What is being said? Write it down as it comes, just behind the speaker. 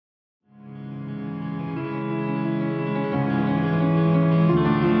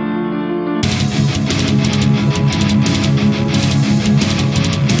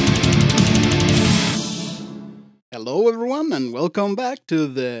welcome back to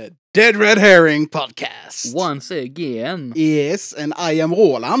the Dead Red Herring podcast. Once again. Yes, and I am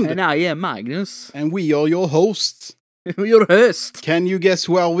Roland. And I am Magnus. And we are your hosts. Your host. Can you guess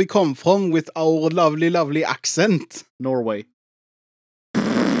where we come from with our lovely accent? Norway.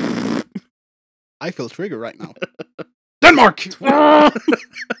 I feel triggered right now. Denmark!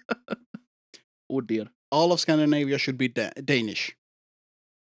 Oh dear. All of Scandinavia should be Danish.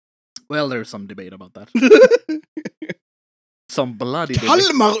 Well, there's some debate about that. Some bloody debate.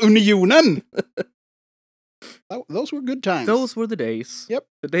 Kalmarunionen! Those were good times. Those were the days. Yep.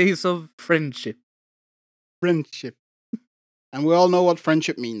 The days of friendship. Friendship. And we all know what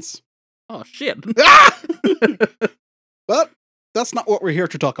friendship means. Oh, shit. But that's not what we're here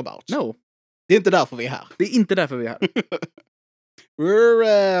to talk about. No. Det är inte därför vi är här. Det är inte därför vi är här.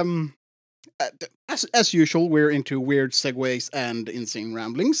 We're, as usual, we're into weird segues and insane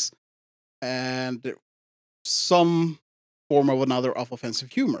ramblings. And some form of another of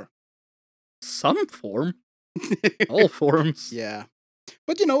offensive humor. Some form? All forms. Yeah.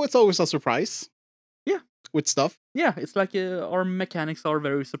 But you know, it's always a surprise. Yeah. With stuff. Yeah, it's like our mechanics are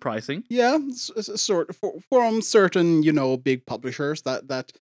very surprising. Yeah, sort of from certain, you know, big publishers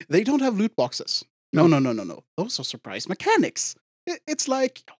that they don't have loot boxes. No. Those are surprise mechanics. It's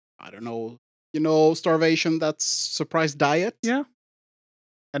like, I don't know, you know, Starvation, that's surprise diet. Yeah.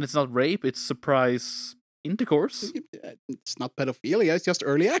 And it's not rape, it's surprise intercourse. It's not pedophilia, it's just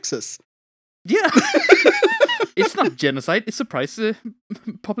early access. Yeah. It's not genocide, it's surprise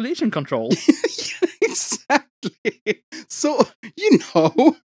population control. Exactly. So, you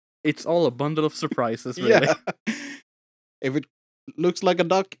know. It's all a bundle of surprises, really. Yeah. If it looks like a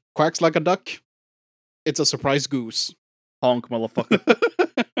duck, quacks like a duck, it's a surprise goose. Honk, motherfucker.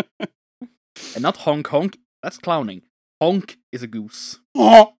 And not honk honk, that's clowning. Honk is a goose.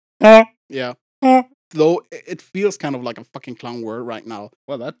 Yeah. Though it feels kind of like a fucking clown word right now.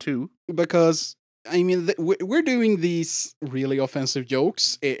 Well, that too. Because, I mean, we're doing these really offensive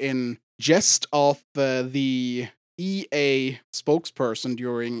jokes in jest of the EA spokesperson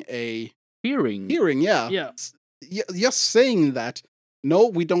during a hearing, yeah. Yeah. Just saying that, no,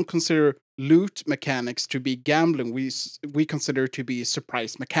 we don't consider loot mechanics to be gambling. We consider it to be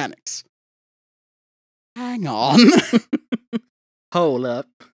surprise mechanics. Hang on. Hold up.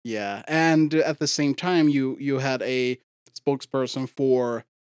 Yeah, and at the same time, you had a spokesperson for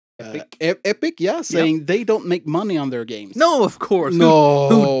Epic, yeah, saying they don't make money on their games. No, of course. No.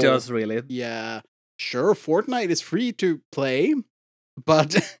 Who does really? Yeah, sure, Fortnite is free to play,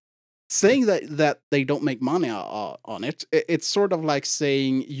 but saying that they don't make money on it, it's sort of like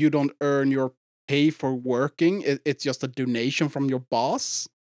saying you don't earn your pay for working. It's just a donation from your boss.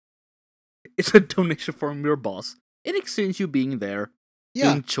 It's a donation from your boss in exchange you being there.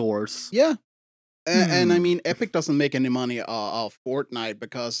 Yeah. Doing chores. Yeah. And I mean, Epic doesn't make any money off Fortnite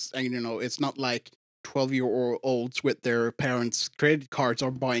because, you know, it's not like 12-year-olds with their parents' credit cards are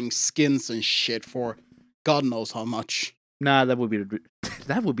buying skins and shit for God knows how much. Nah, that would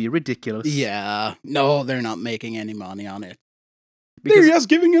be ridiculous. Yeah. No, they're not making any money on it. Because they're just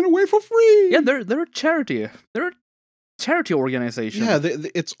giving it away for free. Yeah, they're a charity. They're a charity organization. Yeah,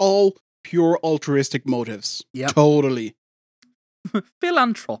 it's all pure altruistic motives. Yeah. Totally.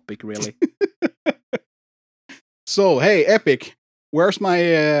 Philanthropic, really. So, hey, Epic, where's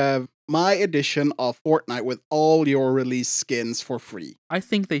my my edition of Fortnite with all your release skins for free? I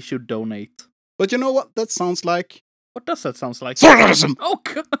think they should donate. But you know what that sounds like? What does that sound like? Sarcasm! Oh,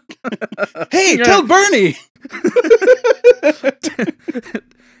 God. Hey, tell Bernie!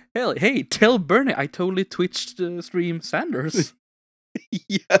 Hey, tell Bernie I totally Twitched stream Sanders.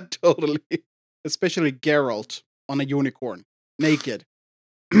 Yeah, totally. Especially Geralt on a unicorn. Naked.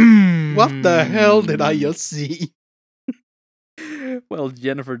 What the hell did I just see? Well,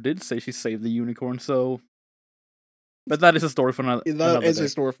 Jennifer did say she saved the unicorn, so... But that is a story for another That is day. a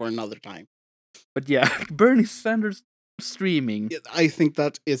story for another time. But yeah, Bernie Sanders streaming. I think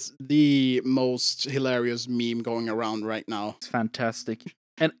that is the most hilarious meme going around right now. It's fantastic.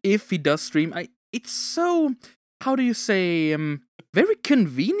 And if he does stream, it's so... How do you say... very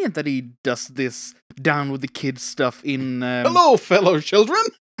convenient that he does this down with the kids stuff in... Hello, fellow children!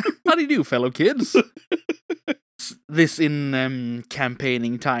 How do you do, fellow kids? This in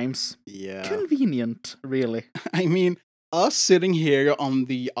campaigning times. Yeah. Convenient, really. I mean, us sitting here on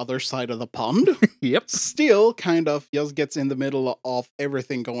the other side of the pond Yep. still kind of just gets in the middle of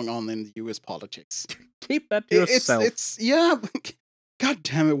everything going on in the US politics. Keep that to yourself. Yeah. God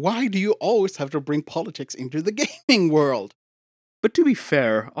damn it, why do you always have to bring politics into the gaming world? But to be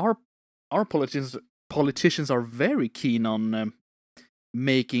fair, our politicians are very keen on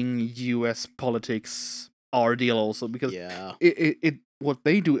making US politics our deal also, because Yeah. it what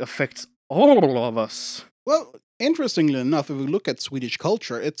they do affects all of us. Well, interestingly enough, if we look at Swedish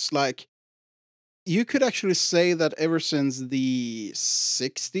culture, it's like you could actually say that ever since the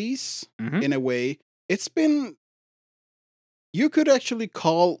 60s, Mhm. in a way, it's been. You could actually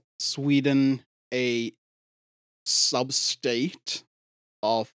call Sweden a sub-state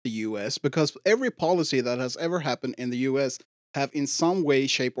of the US because every policy that has ever happened in the US have in some way,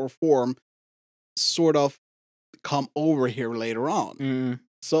 shape, or form sort of come over here later on. Mm.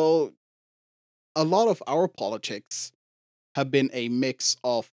 So a lot of our politics have been a mix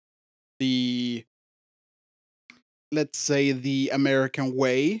of the, let's say, the American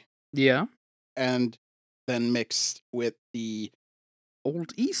way Yeah, and then mixed with the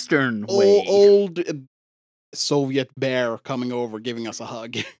old Eastern way. old Soviet bear coming over giving us a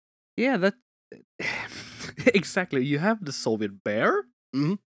hug. Yeah, that exactly. You have the Soviet bear,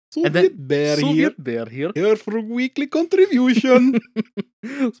 Mhm. and Soviet then bear Soviet bear here. here for a weekly contribution.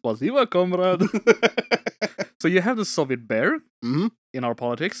 Spasiba, comrade. So you have the Soviet bear Mhm. in our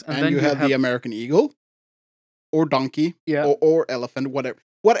politics, and And then you have the American eagle, or donkey, yeah, or elephant,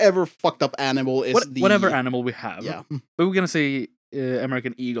 whatever fucked up animal is whatever animal we have. Yeah. But we're gonna say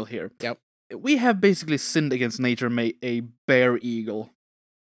American eagle here. Yep. We have basically sinned against nature and made a bear eagle.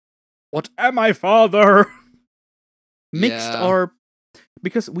 What am I, father? Mixed Yeah. our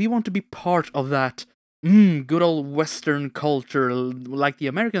because we want to be part of that good old Western culture like the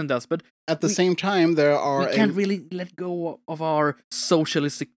American does, but At the same time, there are we can't really let go of our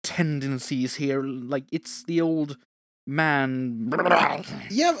socialistic tendencies here. Like it's the old man.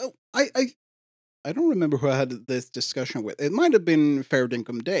 yeah. I don't remember who I had this discussion with. It might have been Fair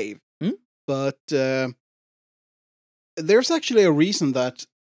Dinkum Dave, Hmm? but there's actually a reason that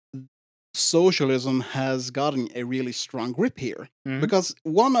socialism has gotten a really strong grip here. Mhm. Because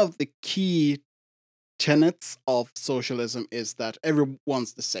one of the key tenets of socialism is that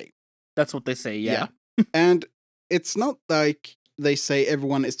everyone's the same. That's what they say. Yeah. And it's not like they say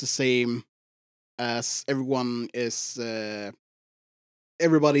everyone is the same as everyone is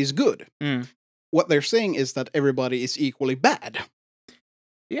everybody's good. Mm. What they're saying is that everybody is equally bad.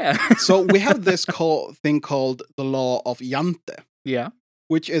 Yeah. So we have this thing called the law of Jante, yeah.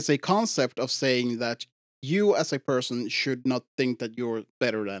 which is a concept of saying that you as a person should not think that you're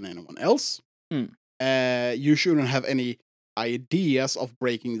better than anyone else. Hmm. You shouldn't have any ideas of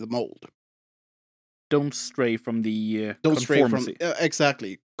breaking the mold. Don't stray from the Don't stray from conformity.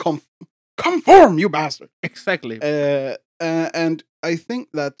 exactly conform, you bastard. Exactly. And I think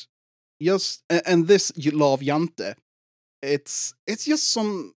that and this law of Jante, it's just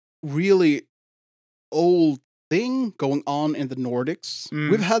some really old thing going on in the Nordics.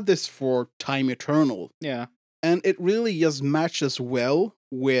 Mm. We've had this for time eternal, Yeah. and it really just matches well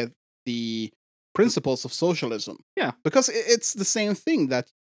with the principles of socialism. Yeah. Because it's the same thing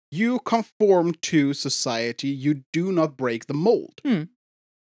that you conform to society, you do not break the mold. Hmm.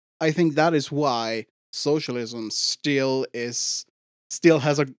 I think that is why socialism still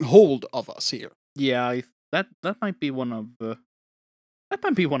has a hold of us here. Yeah. That might be one of that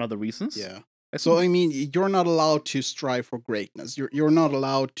might be one of the reasons. Yeah. I So think- I mean, you're not allowed to strive for greatness. You're not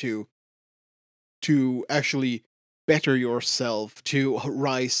allowed to actually better yourself, to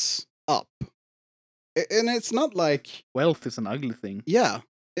rise up. And it's not like wealth is an ugly thing. yeah,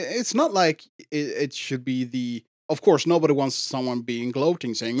 it's not like it should be the. Of course, nobody wants someone being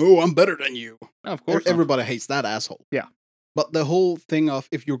gloating, saying, "Oh, I'm better than you." No, of course. Not. Everybody hates that asshole. Yeah. But the whole thing of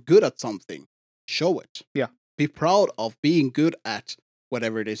if you're good at something, show it. Yeah. Be proud of being good at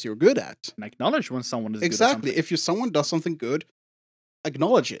whatever it is you're good at. And acknowledge when someone is Exactly. Good at If someone does something good,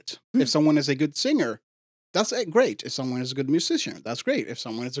 acknowledge it. If someone is a good singer, that's great. If someone is a good musician, that's great. If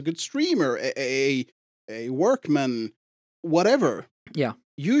someone is a good streamer, a workman, whatever. Yeah.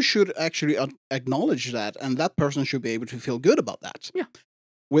 You should actually acknowledge that, and that person should be able to feel good about that. Yeah.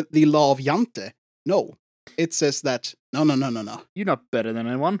 With the law of Jante, no. It says that, no. You're not better than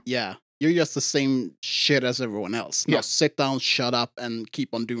anyone. Yeah. You're just the same shit as everyone else. Yeah. Now sit down, shut up, and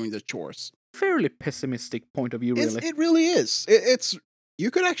keep on doing the chores. Fairly pessimistic point of view, really. It really is. It's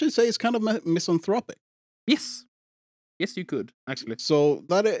you could actually say it's kind of misanthropic. Yes. Yes, you could, actually. So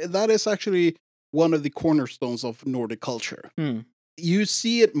that is actually one of the cornerstones of Nordic culture. Hmm. You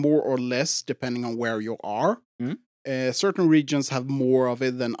see it more or less depending on where you are. Hmm. Certain regions have more of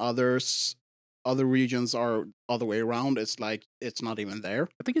it than others. Other regions are other way around. It's like it's not even there.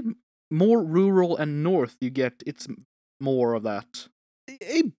 I think it's more rural and north you get, it's more of that.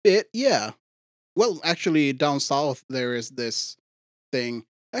 A bit, yeah. Well, actually, down south there is this thing.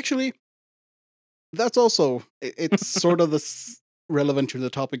 Actually, that's also it's sort of the relevant to the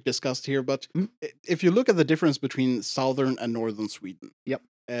topic discussed here, but Mm. if you look at the difference between southern and northern Sweden, Yep.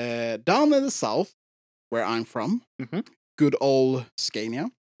 Down in the south, where I'm from, Mhm. good old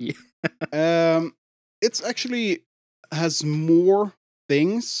Scania, Yeah. it's actually has more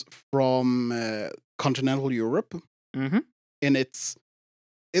things from continental Europe Mhm. in its.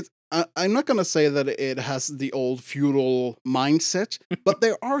 I'm not gonna say that it has the old feudal mindset, but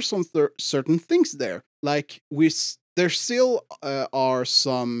there are some certain things there. Like there still are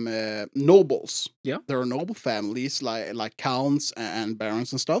some nobles. Yeah. There are noble families like counts and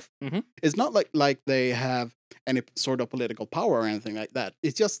barons and stuff. Mhm. It's not like they have any sort of political power or anything like that.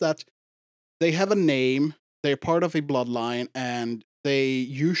 It's just that they have a name, they're part of a bloodline, and they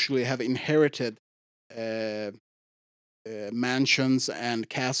usually have inherited uh, mansions and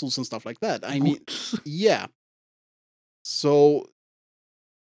castles and stuff like that. I mean, Gods. yeah. So,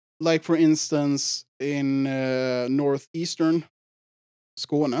 like for instance, in northeastern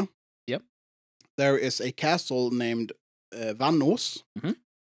Skåne, Yep. there is a castle named Vannås, Mhm.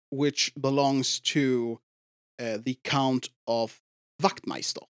 which belongs to the Count of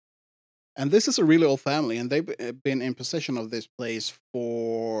Wachtmeister. And this is a really old family, and they've been in possession of this place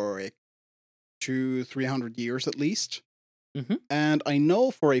for 200-300 years at least. Mhm. And I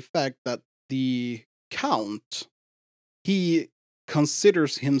know for a fact that the Count, he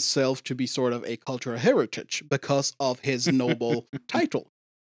considers himself to be sort of a cultural heritage because of his noble title.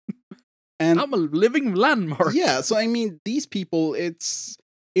 And I'm a living landmark. yeah, so I mean, these people, it's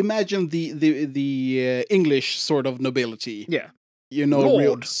imagine the English sort of nobility. Yeah. You know, real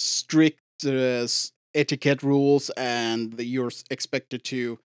Lord. strict etiquette rules, and you're expected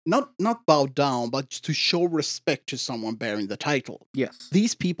to not bow down, but to show respect to someone bearing the title. Yes.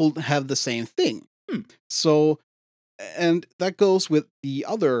 These people have the same thing. Hmm. So, and that goes with the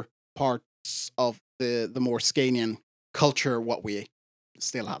other parts of the more Scanian culture, what we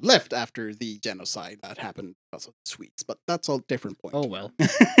still have left after the genocide that happened because of the Swedes. But that's a different point. Oh well.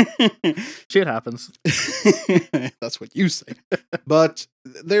 Shit happens. That's what you say. But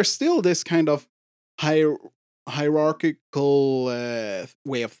there's still this kind of hierarchical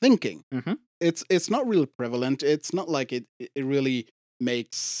way of thinking. Mhm. It's not really prevalent. It's not like it really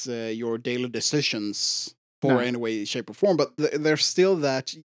makes your daily decisions for No. any way, shape, or form. But there's still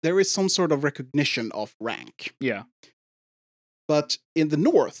that there is some sort of recognition of rank. Yeah. But in the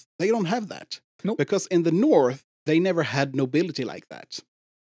north, they don't have that. Nope. Because in the north, they never had nobility like that.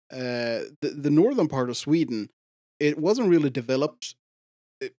 The northern part of Sweden, it wasn't really developed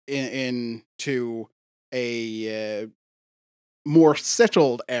into a more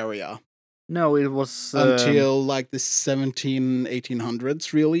settled area No, it was until like the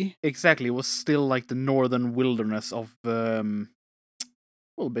 1800s, really. exactly. It was still like the northern wilderness of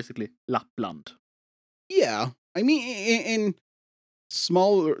well, basically Lapland. Yeah. I mean, in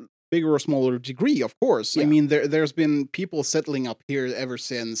smaller, bigger or smaller degree, of course. I Yeah. mean, there's been people settling up here ever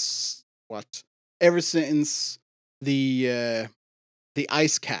since what? Ever since the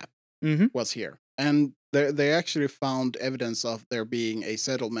ice cap Mm-hmm. was here, and they actually found evidence of there being a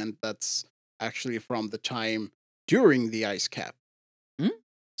settlement that's actually from the time during the ice cap. Hmm?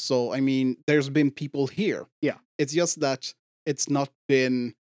 So I mean, there's been people here. Yeah. It's just that it's not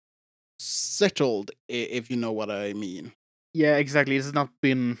been settled, if you know what I mean. Yeah, exactly. It's not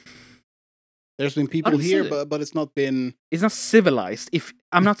been. There's been people don't see here, it. but it's not been It's not civilized. If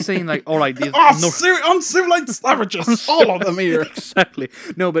I'm not saying like, all right, it's uncivilized savages, all of them here. Exactly.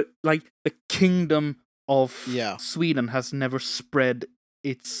 No, but like the kingdom of Yeah. Sweden has never spread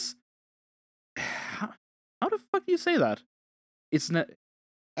its. How the fuck do you say that? It's not.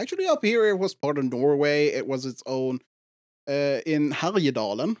 Actually, up here it was part of Norway. It was its own. In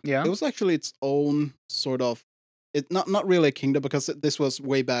Härjedalen, Yeah. it was actually its Mm-hmm. own sort of. It not really a kingdom because this was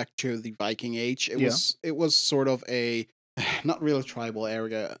way back to the Viking Age. It was sort of a not really tribal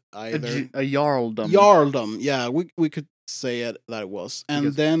area either. A jarldom. Jarldom, yeah, we could say it that it was. And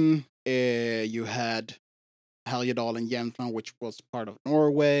Because- then you had Härjedalen and Jämtland, which was part of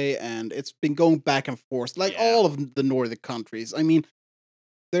Norway, and it's been going back and forth like Yeah. all of the Nordic countries. I mean,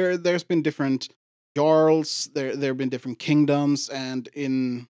 there's been different jarls, there have been different kingdoms, and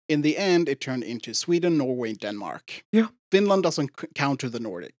in the end, it turned into Sweden, Norway, and Denmark. Yeah. Finland doesn't count to the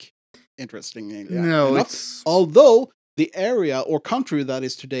Nordic. Interestingly, No, enough. it's Although the area or country that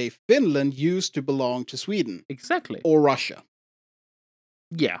is today Finland used to belong to Sweden exactly. or Russia.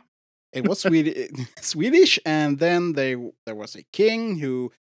 Yeah. It was Swedish, and then there was a king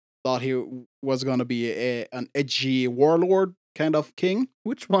who thought he was going to be an edgy warlord kind of king,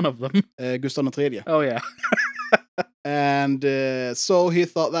 Which one of them? Gustav III. Oh yeah. And so he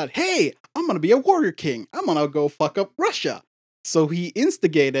thought that, hey, I'm going to be a warrior king. I'm going to go fuck up Russia. So he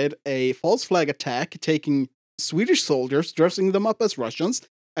instigated a false flag attack, taking Swedish soldiers, dressing them up as Russians,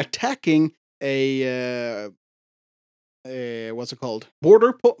 attacking a what's it called?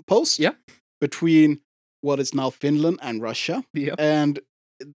 Border post. Yeah. Between what is now Finland and Russia, Yep. and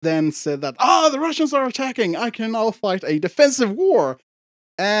then said that the Russians are attacking. I can now fight a defensive war,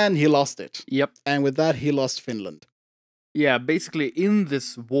 and he lost it. Yep. And with that, he lost Finland. Yeah, basically in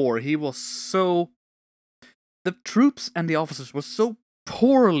this war, he was so... The troops and the officers were so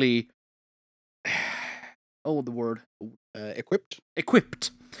poorly... oh, the word. Equipped.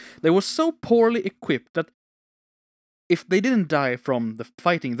 Equipped. They were so poorly equipped that if they didn't die from the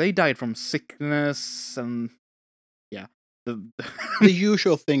fighting, they died from sickness and... Yeah. The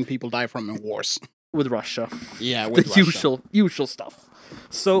usual thing people die from in wars. With Russia. Yeah, with the Russia. usual stuff.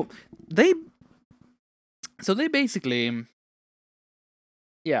 So they basically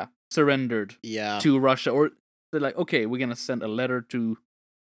surrendered to Russia, or they're like, okay, we're gonna send a letter to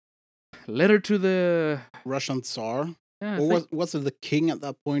the Russian Tsar. Yeah, Or was it the king at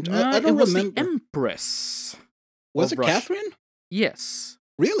that point? no, I don't it was remember. the Empress. Was of it Russia. Catherine? Yes.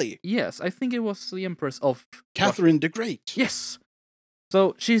 Really? Yes, I think it was the Empress of Catherine the Great. Russia. Yes.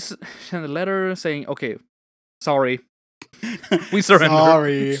 So she sent a letter saying, okay, sorry. We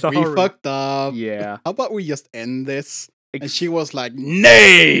surrender. Sorry, we fucked up. Yeah. How about we just end this? And she was like,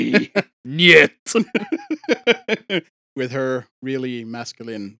 nay! Niet. With her really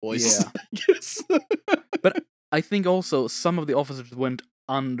masculine voice. Yeah. Yes. But I think also some of the officers went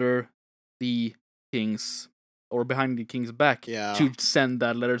under the king's, or behind the king's back, to send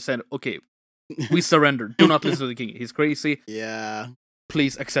that letter saying, okay, we surrender. Do not listen to the king. He's crazy. Yeah.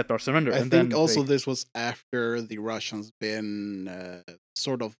 Please accept our surrender. I think also this was after the Russians been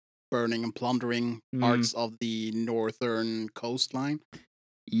sort of burning and plundering parts of the northern coastline.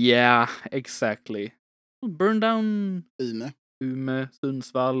 Yeah, exactly. Burn down Ume,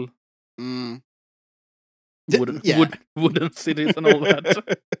 Sundsvall, Mm. wooden cities and all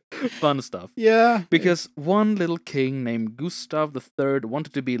that fun stuff. Yeah. Because one little king named Gustav III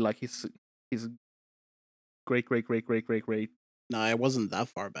wanted to be like his great. No, it wasn't that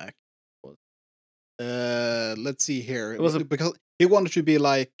far back. Let's see here. It was because he wanted to be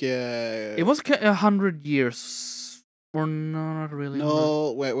like. It was 100 years, or no, not really.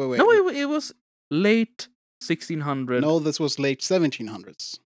 No, wait. No, it was late 1600. No, this was late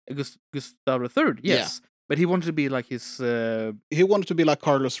 1700s. Gustav III, yes. But he wanted to be like his... He wanted to be like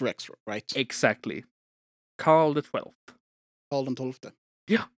Carlos Rex, right? Exactly. Carl the 12th. Carl den 12th.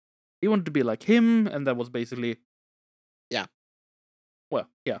 Yeah. He wanted to be like him, and that was basically... Yeah. Well,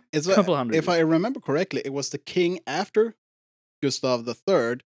 yeah. It's a couple hundred If years. I remember correctly, it was the king after Gustav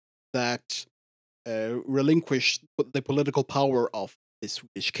III that relinquished the political power of the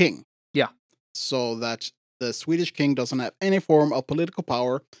Swedish king. Yeah. So that the Swedish king doesn't have any form of political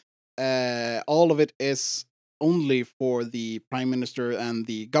power. All of it is only for the prime minister and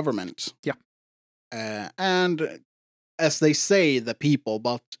the government. Yeah. And as they say, the people,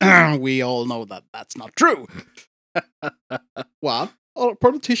 but we all know that that's not true. Well, are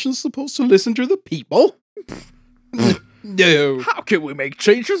politicians supposed to listen to the people? No. How can we make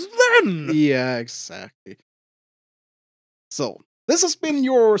changes then? Yeah, exactly. So, this has been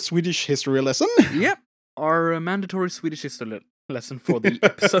your Swedish history lesson. Yep. Our mandatory Swedish history lesson for the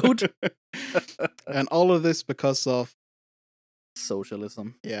episode. And all of this because of...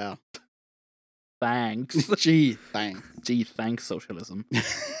 Socialism. Yeah. Thanks. Gee, thanks. Gee, thanks, socialism.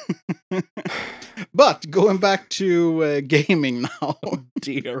 But going back to gaming now. Oh,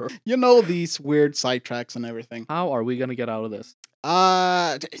 dear. You know, these weird sidetracks and everything. How are we gonna get out of this?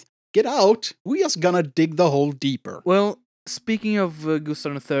 Get out. We're just gonna dig the hole deeper. Well, speaking of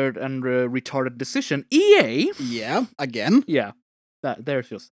Gustav III and retarded decision, EA. Yeah, again. Yeah, there's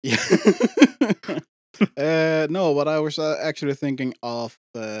just. Yeah. No, but I was actually thinking of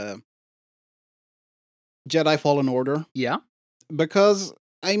Jedi Fallen Order. Yeah. Because,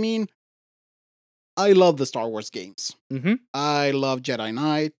 I mean, I love the Star Wars games. Mm-hmm. I love Jedi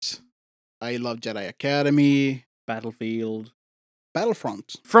Knight. I love Jedi Academy. Battlefield.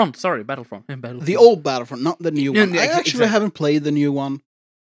 Battlefront. Battlefront. The old Battlefront, not the new one. Yeah, I actually haven't played the new one.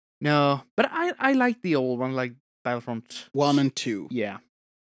 No, but I like the old one, like Battlefront 1 and 2. Yeah.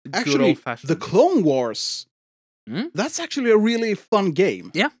 Actually, the Clone Wars. Hmm? That's actually a really fun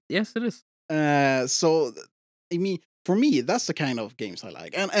game. Yeah, yes, it is. So, I mean, for me, that's the kind of games I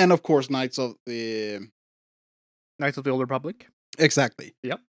like. And of course, Knights of the Old Republic. Exactly.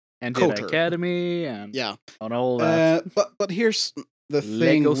 Yep. And KOTOR. Jedi Academy and Yeah. and all that. But here's the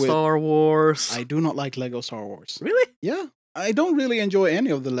thing Lego with... Star Wars. I do not like Lego Star Wars. Really? Yeah. I don't really enjoy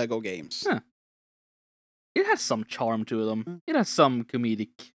any of the Lego games. Huh. it has some charm to them. It has some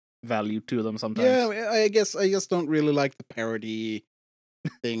comedic value to them sometimes. Yeah, I guess I just don't really like the parody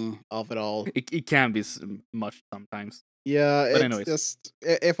thing of it all. It can be much sometimes. Yeah, but it's anyways, just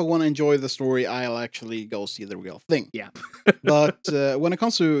if I want to enjoy the story, I'll actually go see the real thing. Yeah. But when it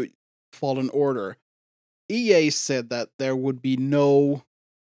comes to Fallen Order, EA said that there would be no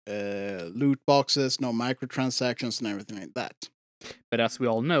loot boxes, no microtransactions, and everything like that. But as we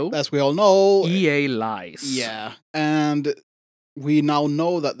all know, EA lies. Yeah, and we now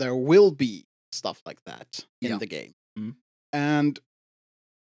know that there will be stuff like that in the game. Mm. And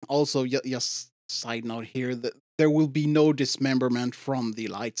also, just side note here, that there will be no dismemberment from the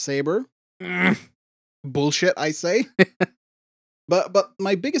lightsaber. Bullshit, I say. But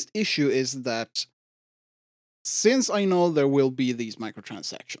my biggest issue is that since I know there will be these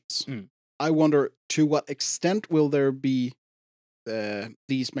microtransactions, I wonder to what extent will there be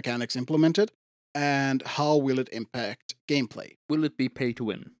these mechanics implemented, and how will it impact gameplay? Will it be pay to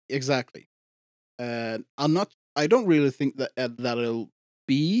win? Exactly. I don't really think that it'll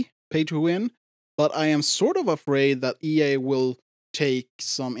be pay to win, but I am sort of afraid that EA will take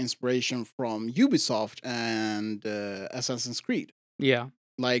some inspiration from Ubisoft and Assassin's Creed. Yeah.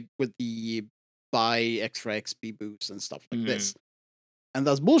 Like with the buy extra XP boosts and stuff like this. And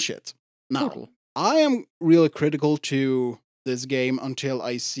that's bullshit. Now, I am really critical to this game until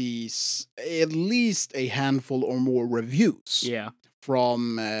I see at least a handful or more reviews. Yeah.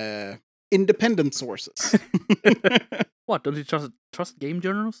 From independent sources. What? Don't you trust game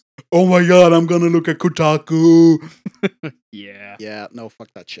journals? Oh my god, I'm gonna look at Kotaku. Yeah. Yeah, no, fuck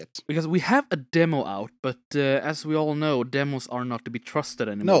that shit. Because we have a demo out, but as we all know, demos are not to be trusted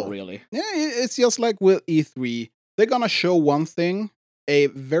anymore, really. Yeah, it's just like with E3. They're gonna show one thing, a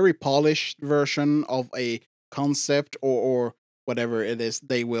very polished version of a concept or whatever it is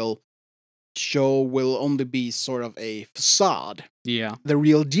they will show will only be sort of a facade. Yeah. The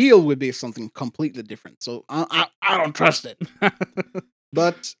real deal would be something completely different. So I don't trust it.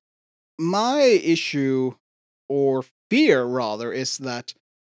 But my issue, or fear rather, is that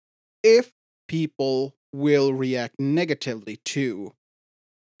if people will react negatively to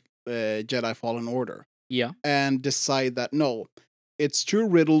Jedi Fallen Order, and decide that no, it's too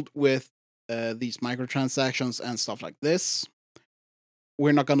riddled with these microtransactions and stuff like this,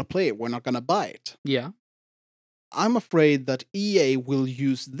 we're not gonna play it. We're not gonna buy it. Yeah. I'm afraid that EA will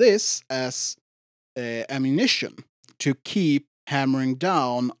use this as ammunition to keep hammering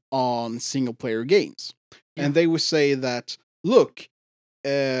down on single player games. Yeah. And they will say that, look,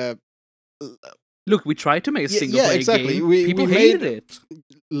 we tried to make a single player game. People hated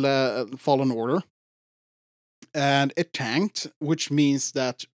it. Fallen Order. And it tanked, which means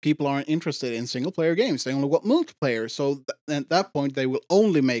that people aren't interested in single player games. They only want multiplayer. So at that point, they will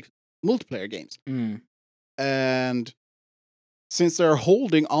only make multiplayer games. And since they're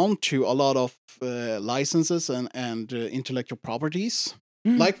holding on to a lot of licenses and intellectual properties,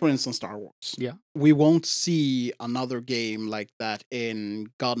 like for instance Star Wars, we won't see another game like that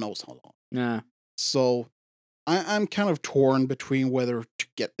in God knows how long. Yeah. So I'm kind of torn between whether to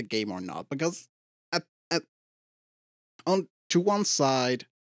get the game or not, because to one side,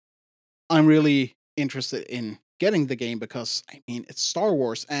 I'm really interested in getting the game because, I mean, it's Star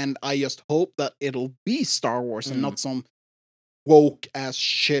Wars, and I just hope that it'll be Star Wars and not some woke ass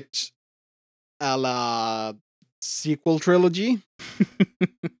shit a la sequel trilogy.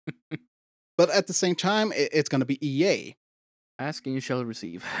 But at the same time, it's gonna be EA. Ask and you shall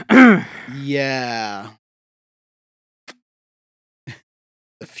receive. Yeah.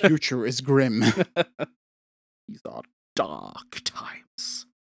 The future is grim. These are dark times.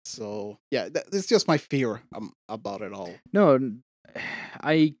 So, yeah, it's just my fear about it all. No,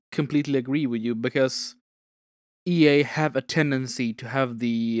 I completely agree with you, because EA have a tendency to have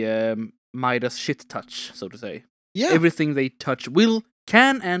the Midas shit touch, so to say. Yeah. Everything they touch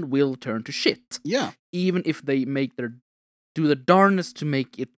can and will turn to shit. Yeah. Even if they do the darnest to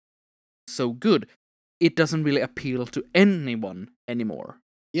make it so good, it doesn't really appeal to anyone anymore.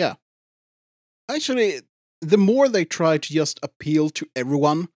 Yeah. Actually, the more they try to just appeal to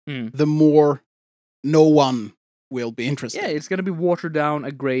everyone, the more no one will be interested. Yeah, it's gonna be watered down,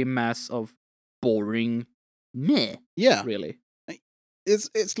 a grey mass of boring meh. Yeah. Really.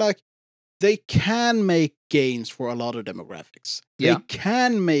 It's like they can make games for a lot of demographics. Yeah. They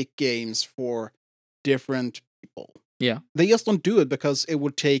can make games for different people. Yeah. They just don't do it because it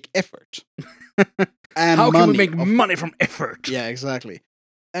would take effort. And how can we make money from effort? Yeah, exactly.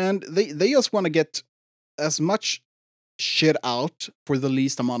 And they just want to get as much shit out for the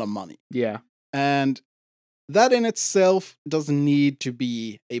least amount of money. Yeah. And that in itself doesn't need to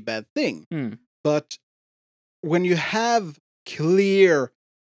be a bad thing. But when you have clear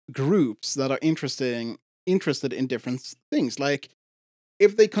groups that are interested in different things, like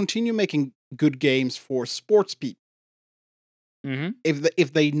if they continue making good games for sports people,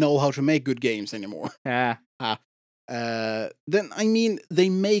 if they know how to make good games anymore, yeah, then I mean they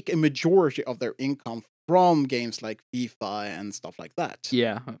make a majority of their income from games like FIFA and stuff like that.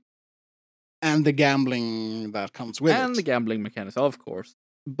 Yeah, and the gambling that comes with it, and the gambling mechanics, of course.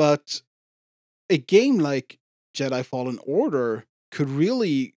 But a game like Jedi Fallen Order could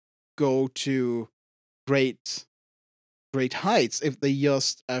really go to great heights if they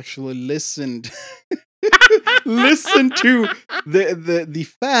just actually listened to the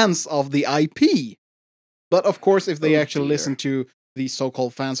fans of the IP. But of course, if they actually listen to the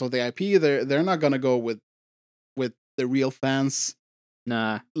so-called fans of the IP, they're not gonna go with the real fans.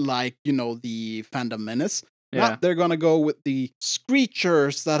 Nah, like the Fandom Menace. Yeah. They're gonna go with the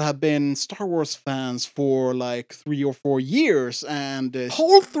screechers that have been Star Wars fans for like 3 or 4 years, and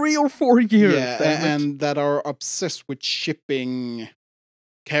whole 3 or 4 years. Yeah, and that are obsessed with shipping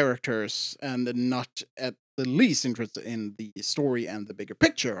characters and not at the least interested in the story and the bigger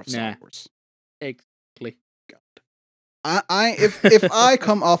picture of Star Wars. Exactly. God. If I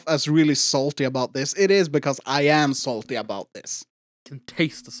come off as really salty about this, it is because I am salty about this. Can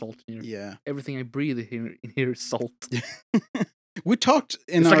taste the salt in here. Yeah. Everything I breathe in here is salt. We talked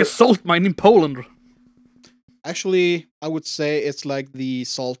in It's like a salt mine in Poland. Actually, I would say it's like the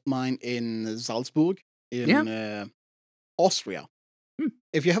salt mine in Salzburg in Austria.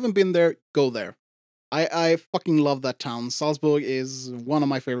 If you haven't been there, go there. I fucking love that town. Salzburg is one of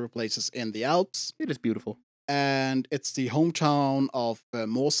my favorite places in the Alps. It is beautiful. And it's the hometown of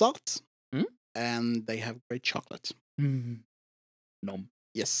Mozart. And they have great chocolate. Nom.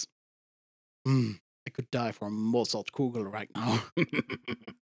 Yes. I could die for a Mozart Kugel right now.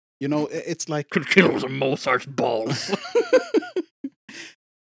 It's like... Could kill some Mozart's balls.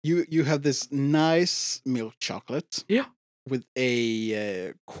 You have this nice milk chocolate. Yeah. With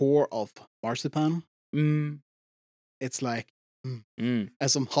a core of marzipan. It's like... and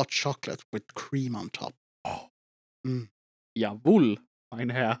some hot chocolate with cream on top. Oh. Jawohl, mein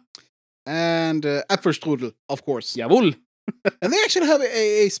Herr. And Apfelstrudel, of course. Jawohl. And they actually have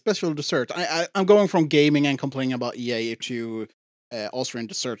a special dessert. I'm going from gaming and complaining about EA to Austrian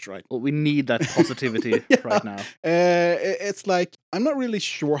desserts, right? Well, we need that positivity right now. It's like, I'm not really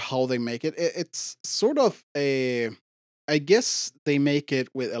sure how they make it. It's sort of I guess they make it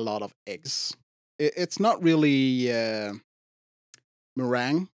with a lot of eggs. It's not really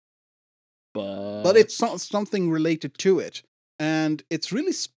meringue. But it's something related to it. And it's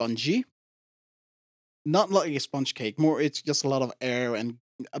really spongy. Not like a sponge cake, more it's just a lot of air and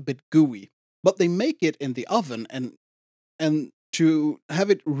a bit gooey. But they make it in the oven, and to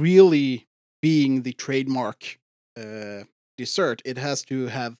have it really being the trademark dessert, it has to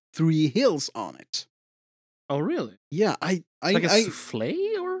have 3 hills on it. Oh, really? Yeah, like a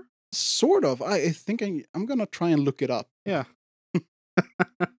souffle, or? Sort of. I think I'm gonna try and look it up. Yeah.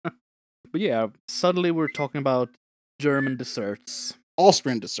 But yeah, suddenly we're talking about German desserts.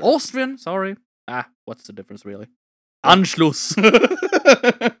 Austrian desserts. Austrian, sorry. What's the difference, really? Anschluss.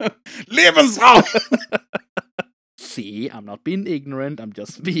 Lebensraum. See, I'm not being ignorant. I'm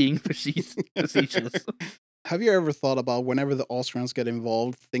just being facetious. Have you ever thought about whenever the Austrians get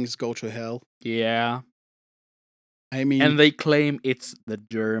involved, things go to hell? Yeah. I mean... And they claim it's the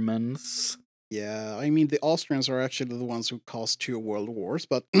Germans. Yeah, I mean, the Austrians are actually the ones who caused 2 world wars,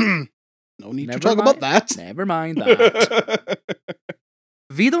 but no need to talk about that. Never mind that.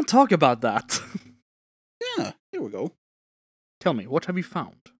 We don't talk about that. Yeah, here we go. Tell me, what have you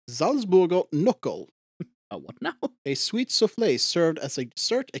found? Salzburger Nockel. What now? A sweet souffle served as a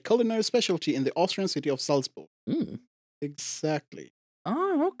dessert, a culinary specialty in the Austrian city of Salzburg. Exactly.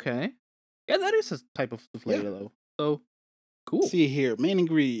 Oh, okay. Yeah, that is a type of souffle, though. So, cool. See here, main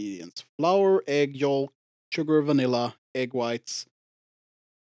ingredients. Flour, egg yolk, sugar, vanilla, egg whites,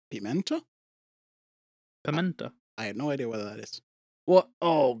 pimenta? Pimenta. I have no idea what that is. What?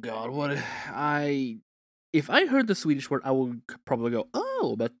 Oh, God. What? If I heard the Swedish word, I would probably go,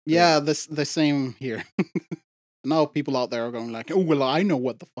 oh, but... Yeah, the same here. Now people out there are going like, oh, well, I know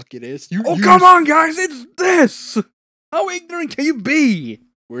what the fuck it is. Come on, guys, it's this! How ignorant can you be?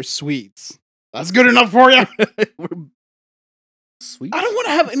 We're Swedes. That's good enough for you. We're Swedes? I don't want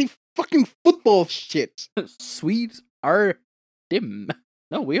to have any fucking football shit. Swedes are dim.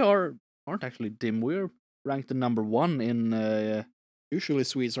 No, we aren't actually dim. We're ranked the number 1 in... Usually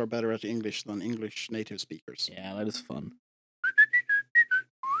Swedes are better at English than English native speakers. Yeah, that is fun.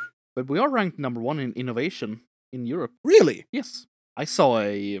 But we are ranked number 1 in innovation in Europe. Really? Yes. I saw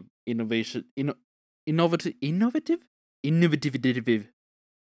a innovation... innovative.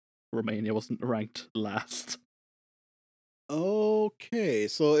 Romania wasn't ranked last. Okay,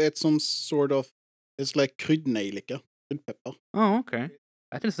 so it's some sort of, it's like kryddnejlika, pepper. Oh, okay.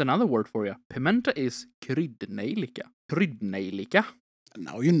 That is another word for you. Pimenta is kryddnejlika. Kryddnejlika.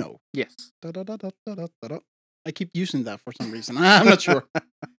 Now you know. Yes. I keep using that for some reason. I'm not sure.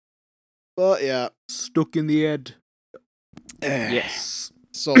 But yeah. Stuck in the head. Yes.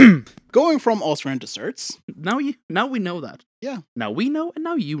 So, going from Austrian desserts. Now we know that. Yeah. Now we know, and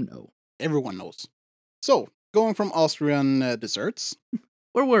now you know. Everyone knows. So, going from Austrian desserts.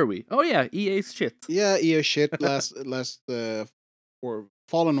 Where were we? Oh yeah, EA's shit. Yeah, EA shit last or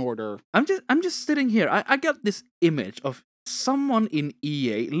Fallen Order. I'm just sitting here. I got this image of someone in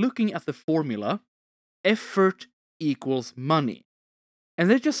EA looking at the formula, effort equals money. And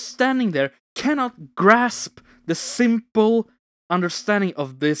they're just standing there, cannot grasp the simple understanding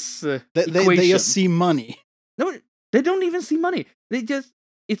of this equation. They just see money. No, they don't even see money. They just,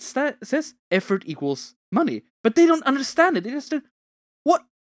 it says effort equals money. But they don't understand it. They just, what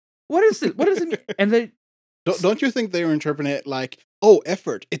is it? What is it? And they... Don't you think they were interpreting it like, oh,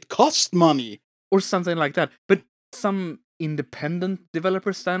 effort, it costs money? Or something like that. But some independent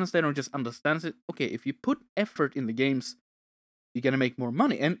developer stands there and just understands it. Okay, if you put effort in the games, you're gonna make more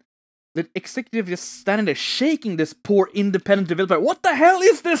money. And the executive just standing there shaking this poor independent developer. What the hell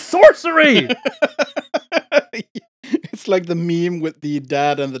is this sorcery? It's like the meme with the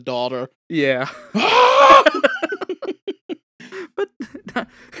dad and the daughter. Yeah. But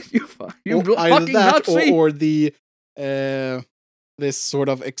you fucking Nazi. Or the this sort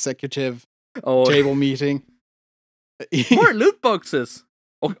of executive table meeting. More loot boxes.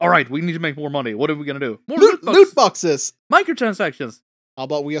 Oh, all right, we need to make more money. What are we gonna do? More loot boxes. Microtransactions. How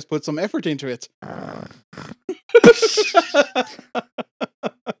about we just put some effort into it?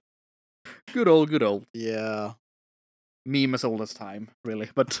 Good old. Yeah. Meme as old as time, really.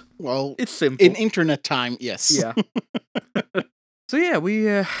 But well, it's simple. In internet time, yes. Yeah. So yeah,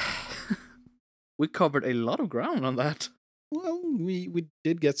 we covered a lot of ground on that. Well, we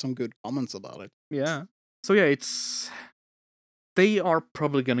did get some good comments about it. Yeah. So yeah, they are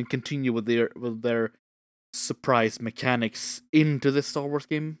probably gonna continue with their surprise mechanics into the Star Wars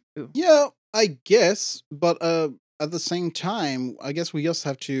game. Yeah, I guess, but at the same time, I guess we just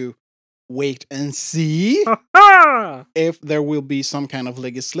have to wait and see if there will be some kind of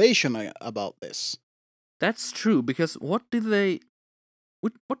legislation about this. That's true, because what did they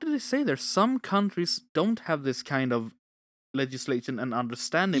say there? Some countries don't have this kind of legislation and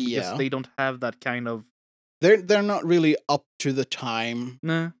understanding because they don't have that kind of... They're not really up to the time.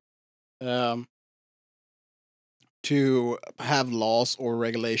 No. To have laws or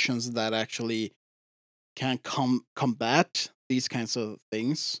regulations that actually can combat these kinds of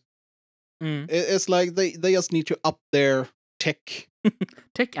things. Mm. It's like they just need to up their tech.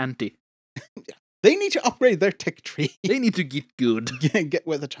 Tech ante. They need to upgrade their tech tree. They need to get good. Get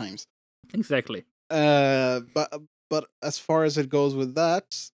with the times. Exactly. But as far as it goes with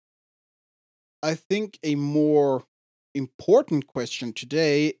that, I think a more important question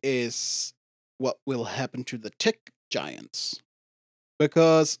today is what will happen to the tech giants.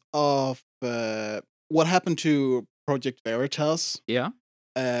 Because of what happened to Project Veritas. Yeah.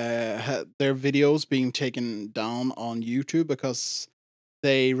 Their videos being taken down on YouTube because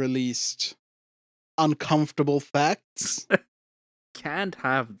they released uncomfortable facts. Can't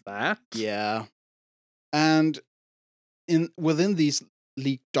have that. Yeah. And within these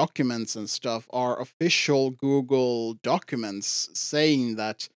leaked documents and stuff are official Google documents saying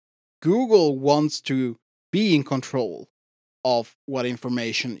that Google wants to be in control of what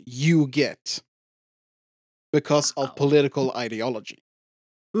information you get because of political ideology.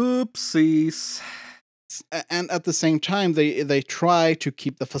 Oopsies. And at the same time, they try to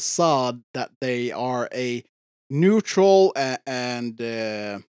keep the facade that they are a neutral and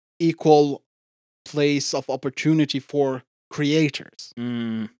equal place of opportunity for creators.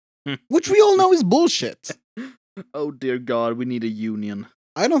 Which we all know is bullshit. Oh dear God, we need a union.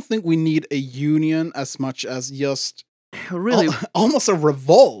 I don't think we need a union as much as just really almost a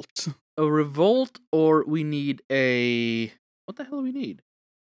revolt. A revolt, or we need a... What the hell do we need?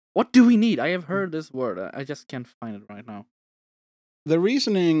 What do we need? I have heard this word. I just can't find it right now. The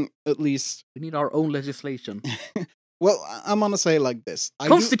reasoning, at least... We need our own legislation. Well, I'm gonna say it like this.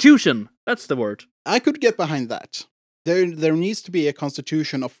 Constitution! That's the word. I could get behind that. There needs to be a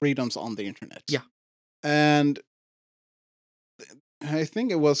constitution of freedoms on the internet. Yeah. And I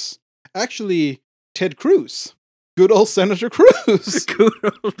think it was actually Ted Cruz. Good old Senator Cruz. Good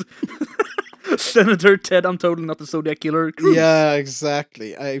old Senator Ted, I'm totally not the Zodiac Killer. Cruz. Yeah,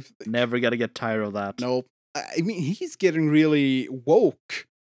 exactly. I've never gotta get tired of that. Nope. I mean, he's getting really woke.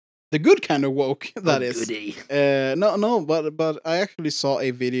 The good kind of woke, that is. Goody. No, but I actually saw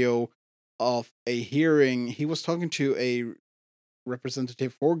a video of a hearing. He was talking to a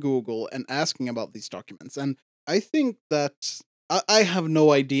representative for Google and asking about these documents. And I think that I have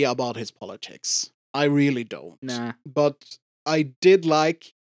no idea about his politics. I really don't. Nah. But I did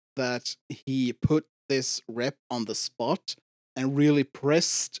like that he put this rep on the spot and really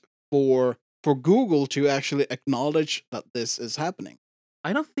pressed for Google to actually acknowledge that this is happening.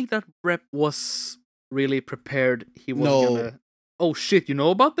 I don't think that rep was really prepared. He was gonna. Oh shit! You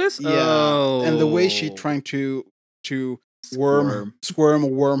know about this? Yeah, oh. And the way she trying to squirm a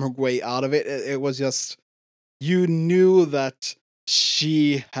wormhole way out of it, it was just, you knew that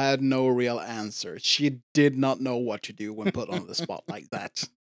she had no real answer. She did not know what to do when put on the spot like that.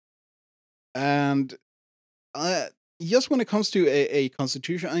 And just when it comes to a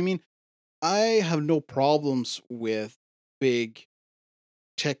constitution, I mean, I have no problems with big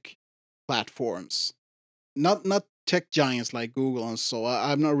tech platforms, not tech giants like Google and so.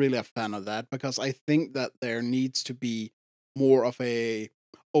 I'm not really a fan of that, because I think that there needs to be more of a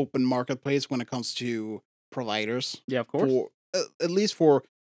open marketplace when it comes to providers. Yeah, of course. For at least for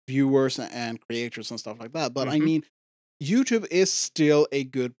viewers and creators and stuff like that. But I mean, YouTube is still a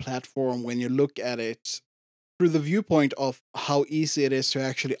good platform when you look at it through the viewpoint of how easy it is to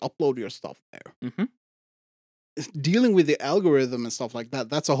actually upload your stuff there. Mm-hmm. Dealing with the algorithm and stuff like that,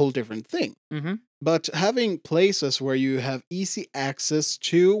 that's a whole different thing. Mm-hmm. But having places where you have easy access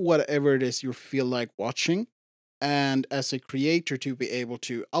to whatever it is you feel like watching, and as a creator to be able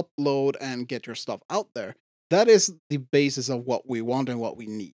to upload and get your stuff out there, that is the basis of what we want and what we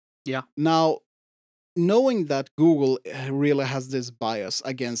need. Yeah. Now, knowing that Google really has this bias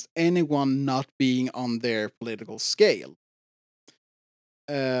against anyone not being on their political scale.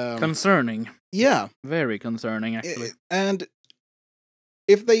 Concerning. Yeah. Very concerning, actually. And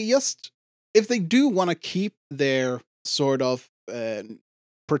if they do want to keep their sort of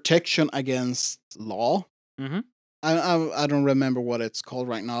protection against law, I don't remember what it's called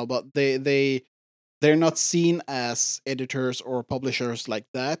right now, but they're not seen as editors or publishers like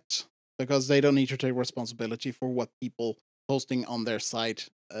that, because they don't need to take responsibility for what people posting on their site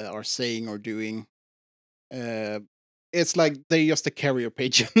are saying or doing. It's like they just a carrier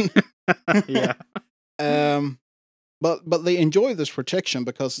pigeon. Yeah. But they enjoy this protection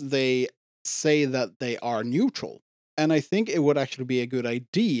because they say that they are neutral. And I think it would actually be a good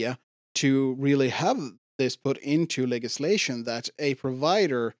idea to really have this put into legislation, that a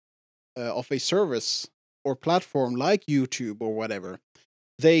provider of a service or platform like YouTube or whatever,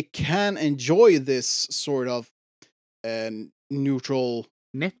 they can enjoy this sort of neutral...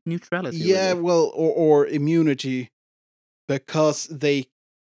 Net neutrality. Yeah, really. well, or immunity, because they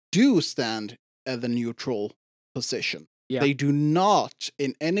do stand at the neutral position. Yeah. They do not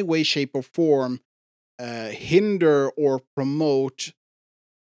in any way, shape, or form hinder or promote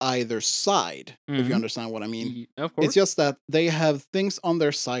either side, if you understand what I mean. Of course. It's just that they have things on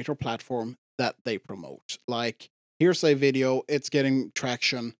their site or platform that they promote. Like, here's a video, it's getting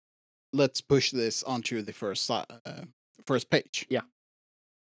traction, let's push this onto the first page. Yeah.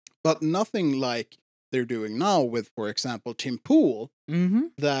 But nothing like they're doing now with, for example, Tim Pool,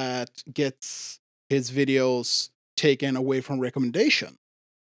 that gets his videos taken away from recommendation.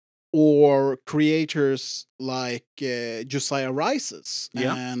 Or creators like Josiah Rises.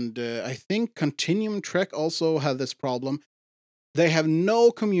 Yeah. And I think Continuum Trek also have this problem. They have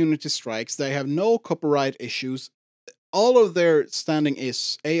no community strikes. They have no copyright issues. All of their standing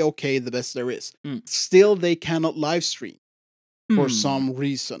is A-OK, the best there is. Still, they cannot live stream for some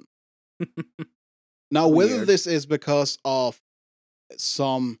reason. Now, whether this is because of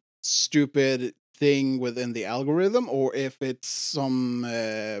some stupid thing within the algorithm, or if it's some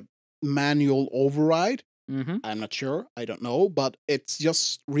manual override, I'm not sure. I don't know, but it's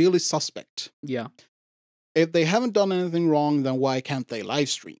just really suspect. Yeah. If they haven't done anything wrong, then why can't they live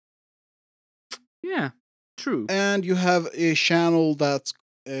stream? Yeah, true. And you have a channel that's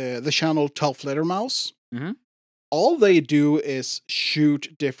the channel Tough Letter Mouse. All they do is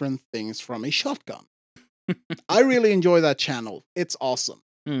shoot different things from a shotgun. I really enjoy that channel. It's awesome.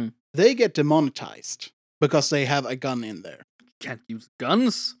 They get demonetized because they have a gun in there. Can't use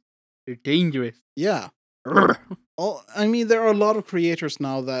guns. They're dangerous. Yeah. I mean, there are a lot of creators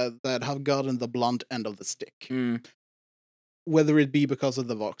now that have gotten the blunt end of the stick. Whether it be because of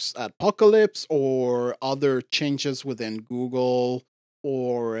the Vox apocalypse or other changes within Google,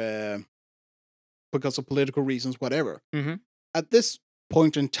 or because of political reasons, whatever. At this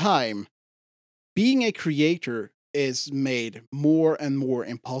point in time, being a creator is made more and more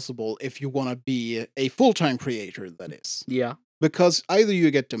impossible if you want to be a full-time creator, that is. Yeah. Because either you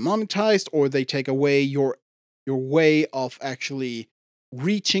get demonetized or they take away your way of actually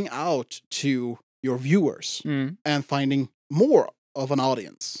reaching out to your viewers and finding more of an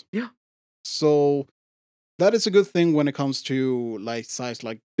audience. Yeah. So that is a good thing when it comes to like sites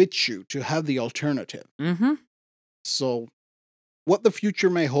like BitChute to have the alternative. Mm-hmm. So what the future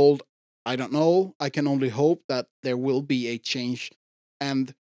may hold, I don't know. I can only hope that there will be a change.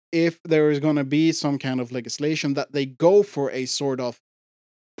 And if there is going to be some kind of legislation, that they go for a sort of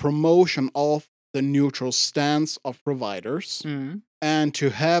promotion of the neutral stance of providers and to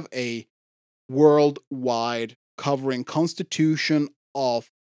have a worldwide covering constitution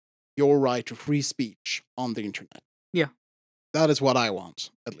of your right to free speech on the internet. Yeah. That is what I want,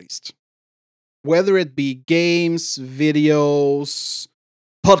 at least. Whether it be games, videos,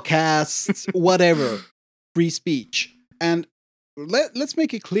 podcasts, whatever, free speech. And let's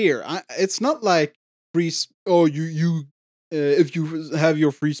make it clear. It's not like if you have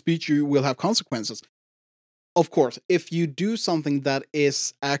your free speech, you will have consequences. Of course, if you do something that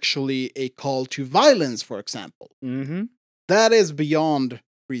is actually a call to violence, for example, that is beyond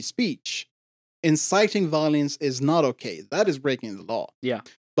free speech. Inciting violence is not okay. That is breaking the law. Yeah.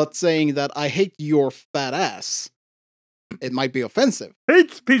 But saying that I hate your fat ass, it might be offensive.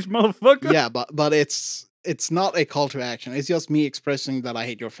 Hate speech, motherfucker. Yeah, but it's not a call to action. It's just me expressing that I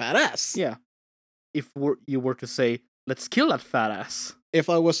hate your fat ass. Yeah. If you were to say, let's kill that fat ass. If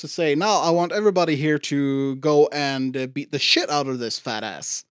I was to say, now I want everybody here to go and beat the shit out of this fat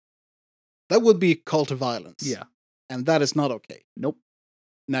ass, that would be a call to violence. Yeah. And that is not okay. Nope.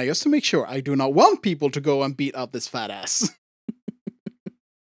 Now, just to make sure, I do not want people to go and beat up this fat ass.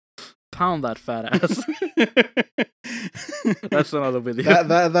 Pound that fat ass. That's another video.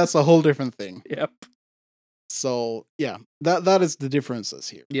 That's a whole different thing. Yep. So, yeah, that is the differences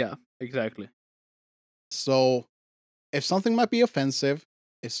here. Yeah, exactly. So, if something might be offensive,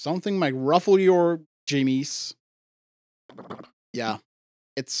 if something might ruffle your jimmies, yeah,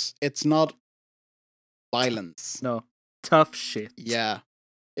 it's not violence. No, tough shit. Yeah.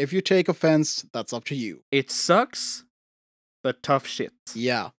 If you take offense, that's up to you. It sucks, but tough shit.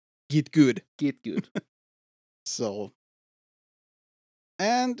 Yeah. Get good. Get good. So,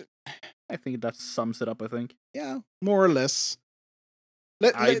 and I think that sums it up, I think. Yeah, more or less.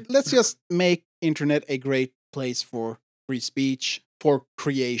 Let's just make internet a great place for free speech, for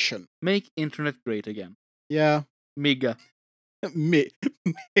creation. Make internet great again. Yeah. Miga.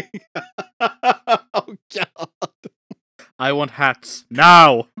 Oh, God. I want hats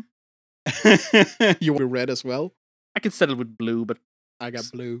now. You want red as well? I can settle with blue, but I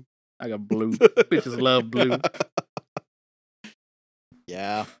got blue. I got blue. Bitches love blue.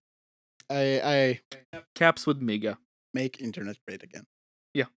 Yeah. I Caps with Miga. Make internet great again.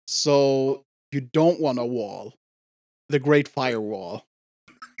 Yeah. So you don't want a wall. The Great Firewall.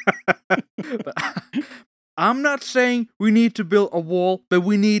 I'm not saying we need to build a wall, but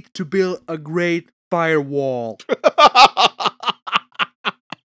we need to build a great firewall.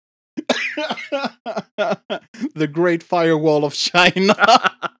 The Great Firewall of China.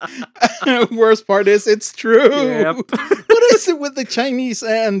 Worst part is it's true. Yep. What is it with the Chinese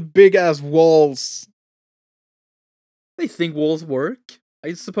and big ass walls? They think walls work,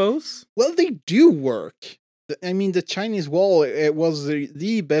 I suppose. Well, they do work. I mean, the Chinese wall, it was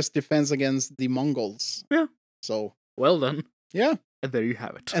the best defense against the Mongols. Yeah. So. Well done. Yeah. And there you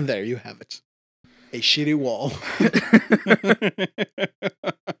have it. And there you have it. A shitty wall.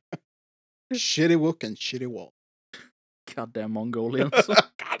 Shitty book and shitty wall. Goddamn Mongolians.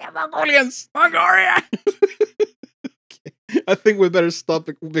 Goddamn Mongolians! Mongolia! Okay. I think we better stop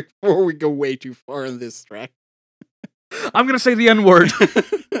it before we go way too far in this track. I'm gonna say the N-word.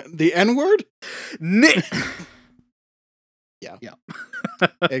 The N-word? Yeah. Yeah.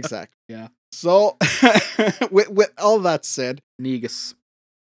 Exactly. Yeah. So, with all that said... Negus.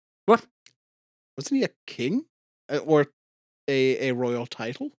 What? Wasn't he a king? Or a royal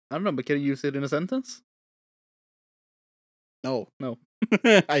title? I don't know, but can you use it in a sentence? No. No.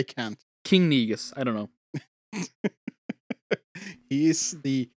 I can't. King Negus. I don't know. He's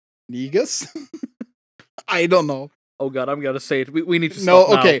the Negus? I don't know. Oh god, I'm gonna say it. We need to stop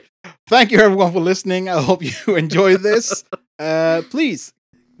now. Okay. Thank you everyone for listening. I hope you enjoyed this. Please,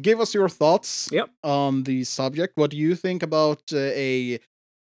 give us your thoughts on the subject. What do you think about a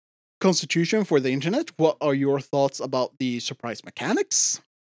constitution for the internet? What are your thoughts about the surprise mechanics?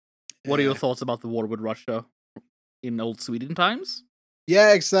 What are your thoughts about the war with Russia in old Sweden times?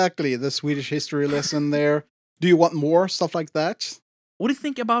 Yeah, exactly. The Swedish history lesson there. Do you want more stuff like that? What do you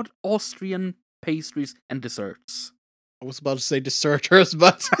think about Austrian pastries, and desserts. I was about to say deserters,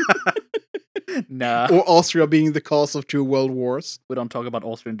 but nah. Or Austria being the cause of 2 world wars. We don't talk about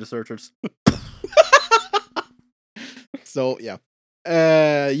Austrian deserters. So, yeah.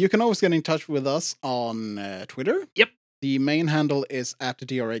 You can always get in touch with us on Twitter. Yep. The main handle is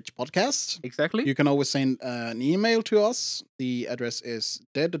 @DRH Podcast. Exactly. You can always send an email to us. The address is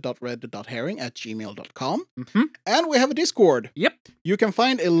dead.red.herring@gmail.com. Mm-hmm. And we have a Discord. Yep. You can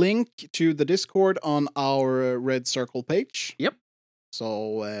find a link to the Discord on our Red Circle page. Yep.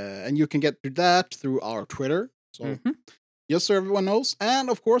 So, and you can get to that through our Twitter. So, just so everyone knows. And,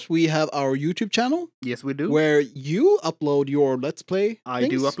 of course, we have our YouTube channel. Yes, we do. Where you upload your Let's Play I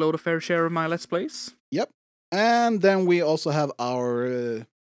do upload a fair share of my Let's Plays. Yep. And then we also have our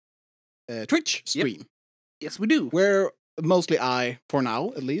Twitch stream. Yep. Yes, we do. Where mostly I, for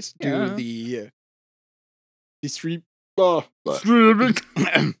now at least, do the stream. Where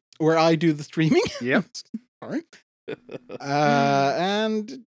I do the streaming. Yep. Sorry.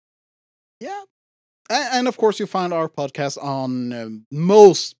 And yeah. And of course, you find our podcast on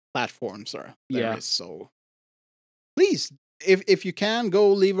most platforms there is. So please, if you can,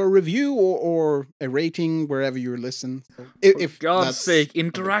 go leave a review or a rating wherever you listen. If for God's sake,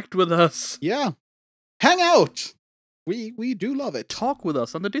 interact with us. Yeah. Hang out. We do love it. Talk with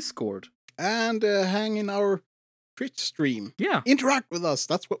us on the Discord. And hang in our Twitch stream. Yeah. Interact with us.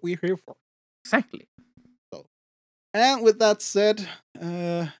 That's what we're here for. Exactly. So, and with that said,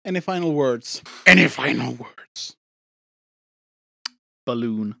 any final words? Any final words?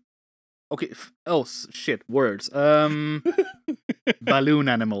 Balloon. Okay. Oh, shit. Words. Balloon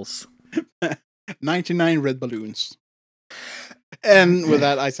animals. 99 red balloons. And with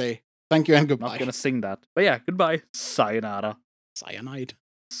that, I say thank you and goodbye. Not gonna sing that. But yeah, goodbye. Sayonara. Cyanide.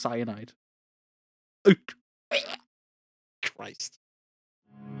 Cyanide. Christ.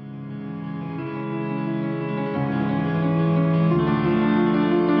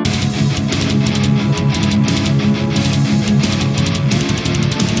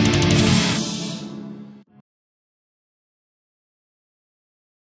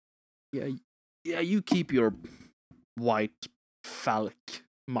 Yeah, you keep your white phallic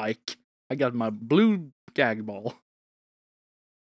mic. I got my blue gag ball.